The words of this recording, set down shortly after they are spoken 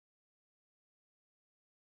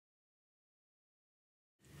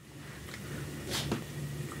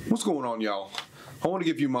What's going on, y'all? I want to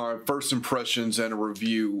give you my first impressions and a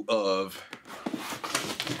review of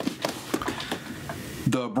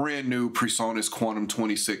the brand new PreSonus Quantum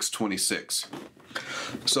 2626.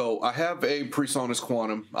 So I have a PreSonus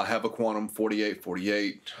Quantum, I have a Quantum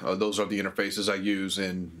 4848, those are the interfaces I use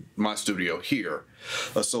in my studio here.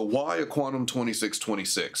 So why a Quantum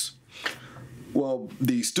 2626? Well,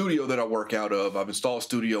 the studio that I work out of, I've installed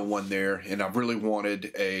Studio One there, and I've really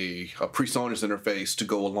wanted a PreSonus interface to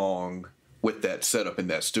go along with that setup in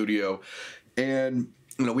that studio. And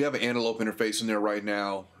you know, we have an Antelope interface in there right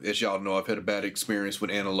now. As y'all know, I've had a bad experience with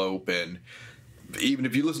Antelope, and even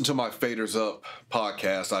if you listen to my Faders Up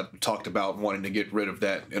podcast, I talked about wanting to get rid of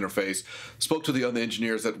that interface. Spoke to the other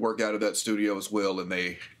engineers that work out of that studio as well, and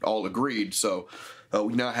they all agreed. So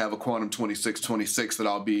we now have a Quantum 2626 that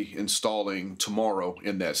I'll be installing tomorrow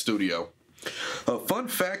in that studio. Fun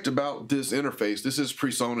fact about this interface, this is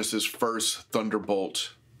PreSonus's first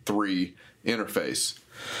Thunderbolt 3 interface.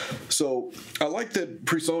 So I like that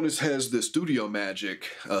PreSonus has the Studio Magic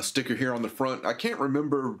sticker here on the front. I can't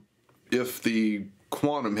remember if the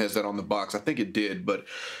Quantum has that on the box. I think it did, but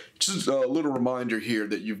just a little reminder here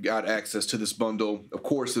that you've got access to this bundle. Of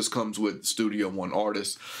course, this comes with Studio One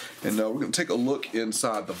Artist. And we're going to take a look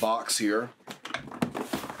inside the box here.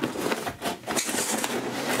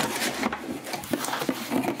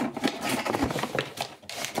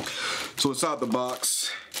 So inside the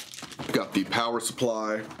box, we've got the power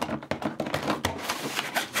supply.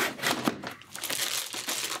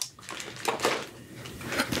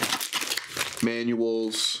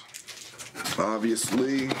 Manuals,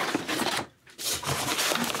 obviously.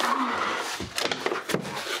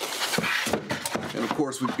 And of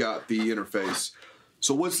course, we've got the interface.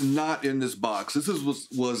 So what's not in this box, this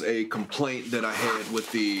was a complaint that I had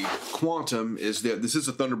with the Quantum, is that this is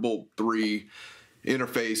a Thunderbolt 3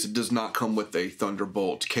 interface. It does not come with a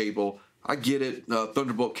Thunderbolt cable. I get it,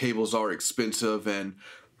 Thunderbolt cables are expensive, and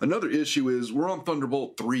another issue is we're on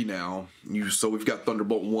Thunderbolt 3 now. So we've got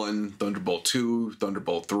Thunderbolt 1, Thunderbolt 2,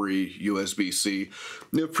 Thunderbolt 3, USB-C.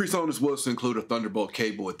 If PreSonus was to include a Thunderbolt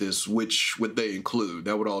cable with this, which would they include?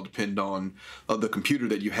 That would all depend on the computer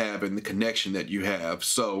that you have and the connection that you have.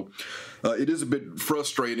 So it is a bit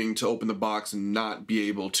frustrating to open the box and not be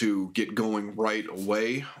able to get going right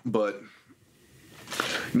away. But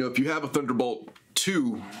you know, if you have a Thunderbolt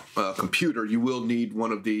 2 computer, you will need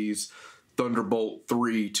one of these Thunderbolt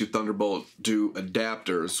 3 to Thunderbolt 2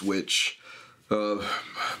 adapters, which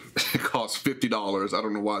costs $50. I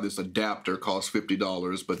don't know why this adapter costs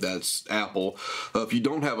 $50, but that's Apple. If you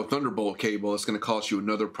don't have a Thunderbolt cable, it's going to cost you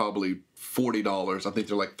another probably $40. I think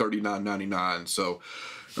they're like $39.99. So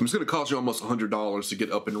it's going to cost you almost $100 to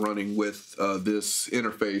get up and running with this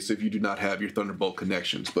interface if you do not have your Thunderbolt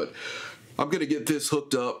connections. But I'm going to get this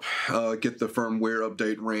hooked up, get the firmware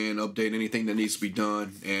update ran, update anything that needs to be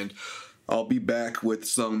done, and I'll be back with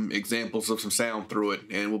some examples of some sound through it,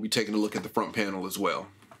 and we'll be taking a look at the front panel as well.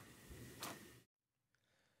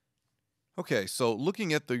 Okay, so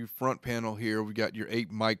looking at the front panel here, we got your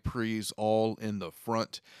 8 mic pre's all in the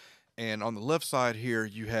front, and on the left side here,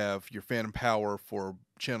 you have your phantom power for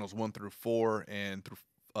channels 1 through 4 and through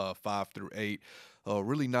 5 through 8.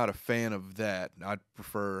 Really not a fan of that. I'd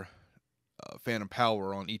prefer phantom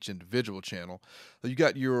power on each individual channel. You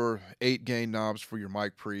got your 8 gain knobs for your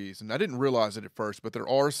mic pre's, and I didn't realize it at first, but there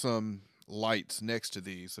are some lights next to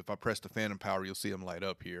these. If I press the phantom power, you'll see them light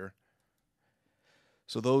up here.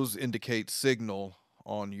 So those indicate signal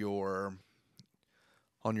on your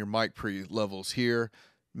mic pre levels here.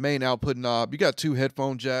 Main output knob, you got 2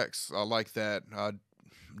 headphone jacks. I like that. I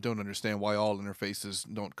don't understand why all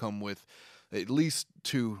interfaces don't come with at least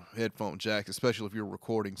 2 headphone jacks, especially if you're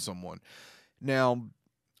recording someone. Now,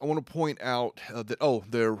 I want to point out that,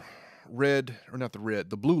 the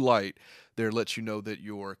blue light there lets you know that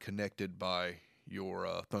you're connected by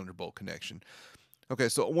your Thunderbolt connection. Okay,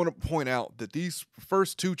 so I want to point out that these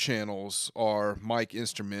first 2 channels are mic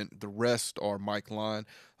instrument, the rest are mic line.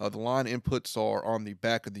 The line inputs are on the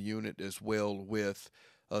back of the unit, as well with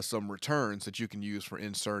some returns that you can use for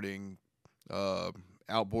inserting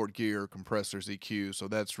outboard gear, compressors, EQ, so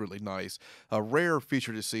that's really nice. A rare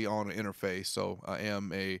feature to see on an interface, so I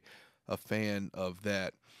am a fan of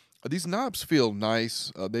that. These knobs feel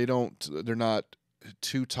nice. They're not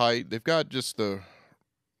too tight. They've got just the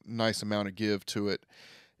nice amount of give to it,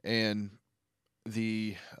 and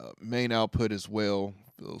the main output as well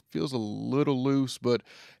feels a little loose, but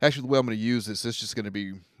actually the way I'm going to use this, it's just going to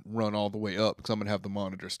be run all the way up because I'm going to have the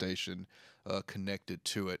monitor station connected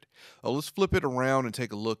to it. Let's flip it around and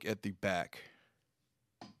take a look at the back.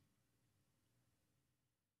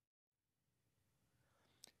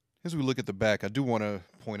 As we look at the back, I do want to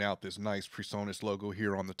point out this nice PreSonus logo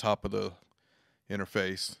here on the top of the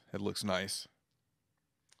interface. It looks nice.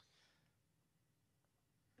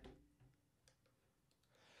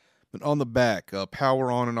 But on the back, power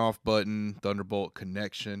on and off button, Thunderbolt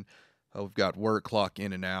connection. We've got word clock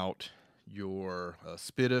in and out, your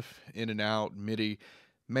SPDIF in and out, MIDI,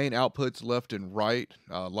 main outputs left and right.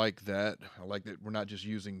 I like that. I like that we're not just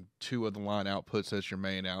using two of the line outputs as your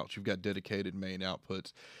main outs. You've got dedicated main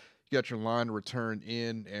outputs. You got your line return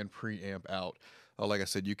in and preamp out. Like I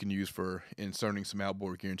said, you can use for inserting some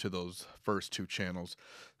outboard gear into those first two channels.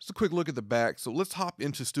 Just a quick look at the back. So let's hop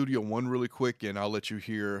into Studio One really quick, and I'll let you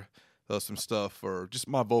hear some stuff, or just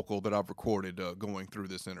my vocal that I've recorded going through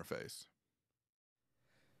this interface.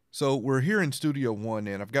 So we're here in Studio One,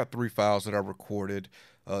 and I've got 3 files that I recorded.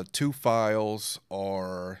 2 files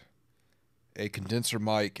are a condenser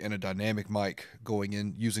mic and a dynamic mic going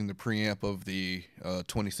in using the preamp of the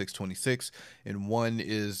 2626, and one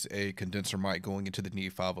is a condenser mic going into the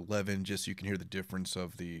Neve 511, just so you can hear the difference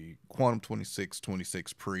of the Quantum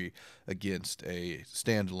 2626 pre against a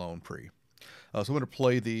standalone pre. So I'm going to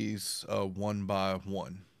play these one by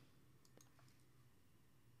one.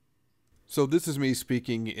 So this is me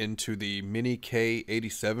speaking into the Mini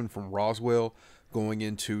K87 from Roswell, going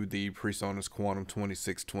into the PreSonus Quantum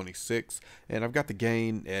 2626, and I've got the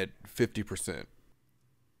gain at 50%.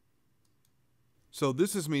 So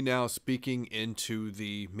this is me now speaking into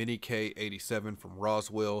the Mini K87 from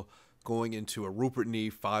Roswell, going into a Rupert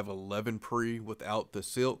Neve 511 pre without the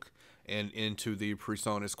silk, and into the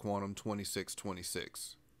PreSonus Quantum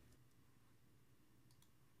 2626.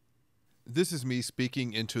 This is me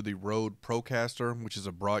speaking into the Rode Procaster, which is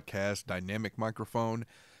a broadcast dynamic microphone,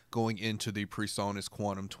 going into the PreSonus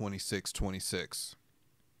Quantum 2626.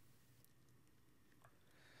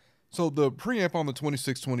 So the preamp on the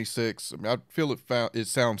 2626, I feel it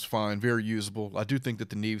sounds fine, very usable. I do think that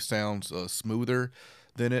the Neve sounds smoother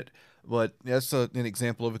than it, but that's an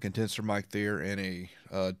example of a condenser mic there and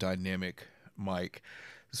a dynamic mic.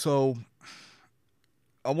 So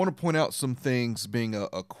I want to point out some things, being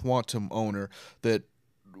a Quantum owner, that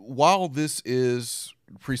while this is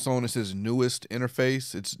PreSonus's newest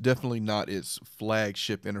interface, it's definitely not its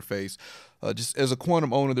flagship interface. Just as a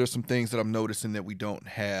Quantum owner, there's some things that I'm noticing that we don't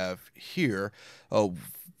have here.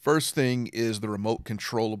 First thing is the remote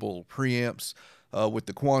controllable preamps. With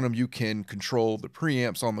the Quantum, you can control the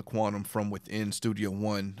preamps on the Quantum from within Studio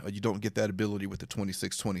One. You don't get that ability with the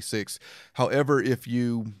 2626. However, if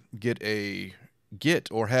you get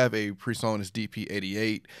or have a PreSonus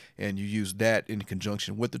DP88 and you use that in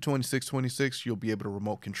conjunction with the 2626, you'll be able to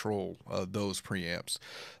remote control those preamps.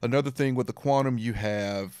 Another thing with the Quantum, you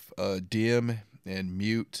have dim and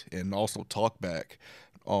mute and also talkback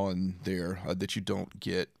on there that you don't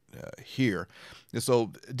get here. And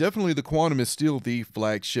so definitely the Quantum is still the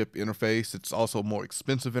flagship interface. It's also a more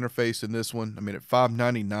expensive interface than this one. I mean, at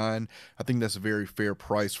 $599, I think that's a very fair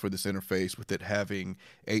price for this interface, with it having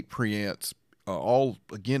 8 preamps all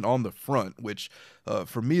again on the front, which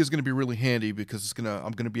for me is going to be really handy, because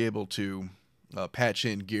I'm going to be able to patch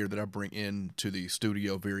in gear that I bring into the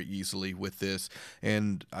studio very easily with this.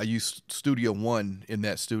 And I use Studio One in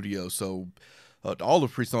that studio, so all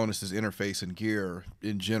of PreSonus's interface and gear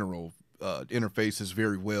in general interfaces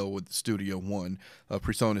very well with Studio One.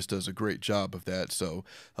 PreSonus does a great job of that, so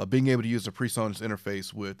being able to use a PreSonus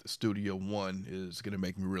interface with Studio One is going to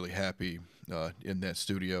make me really happy in that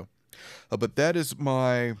studio. But that is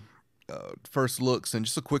my first looks and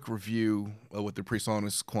just a quick review with the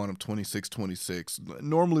PreSonus Quantum 2626.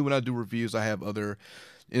 Normally when I do reviews, I have other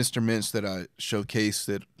instruments that I showcase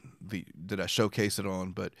it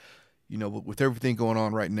on, but you know, with everything going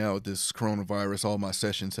on right now with this coronavirus, all my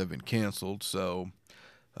sessions have been canceled, so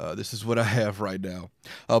this is what I have right now.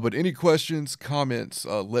 But any questions, comments,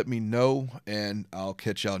 let me know, and I'll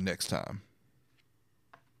catch y'all next time.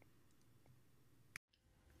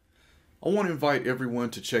 I want to invite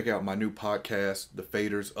everyone to check out my new podcast, the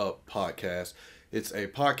Faders Up Podcast. It's a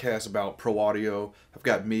podcast about pro audio. I've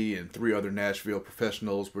got me and 3 other Nashville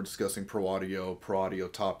professionals. We're discussing pro audio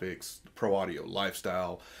topics, pro audio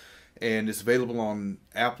lifestyle. And it's available on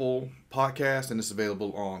Apple Podcasts, and it's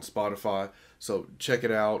available on Spotify. So check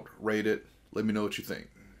it out, rate it, let me know what you think.